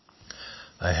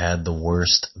I had the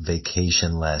worst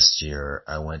vacation last year.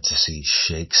 I went to see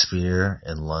Shakespeare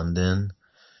in London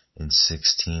in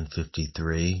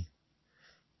 1653,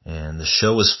 and the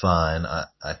show was fine.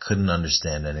 I couldn't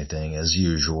understand anything as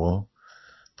usual.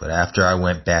 But after I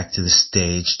went back to the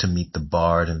stage to meet the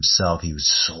bard himself, he was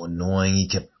so annoying. He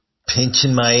kept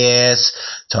pinching my ass,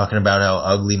 talking about how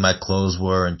ugly my clothes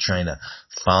were and trying to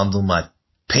fondle my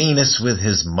penis with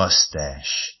his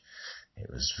mustache. It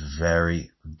was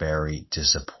very, very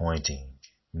disappointing.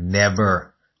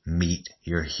 Never meet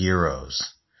your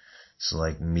heroes. It's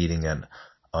like meeting an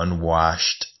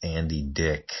unwashed Andy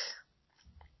Dick.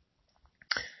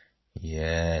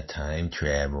 Yeah, time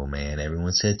travel, man.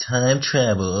 Everyone said time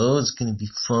travel. Oh, it's gonna be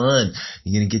fun.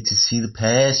 You're gonna get to see the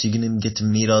past. You're gonna get to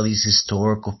meet all these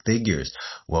historical figures.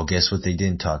 Well, guess what they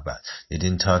didn't talk about? They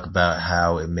didn't talk about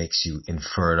how it makes you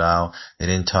infertile. They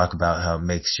didn't talk about how it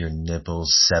makes your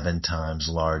nipples 7 times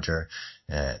larger,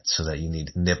 so that you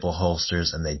need nipple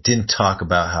holsters. And they didn't talk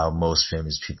about how most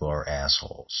famous people are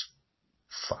assholes.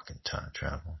 Fucking time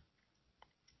travel.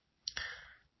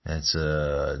 That's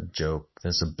a joke.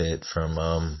 That's a bit from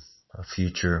a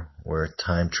future where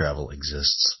time travel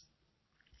exists.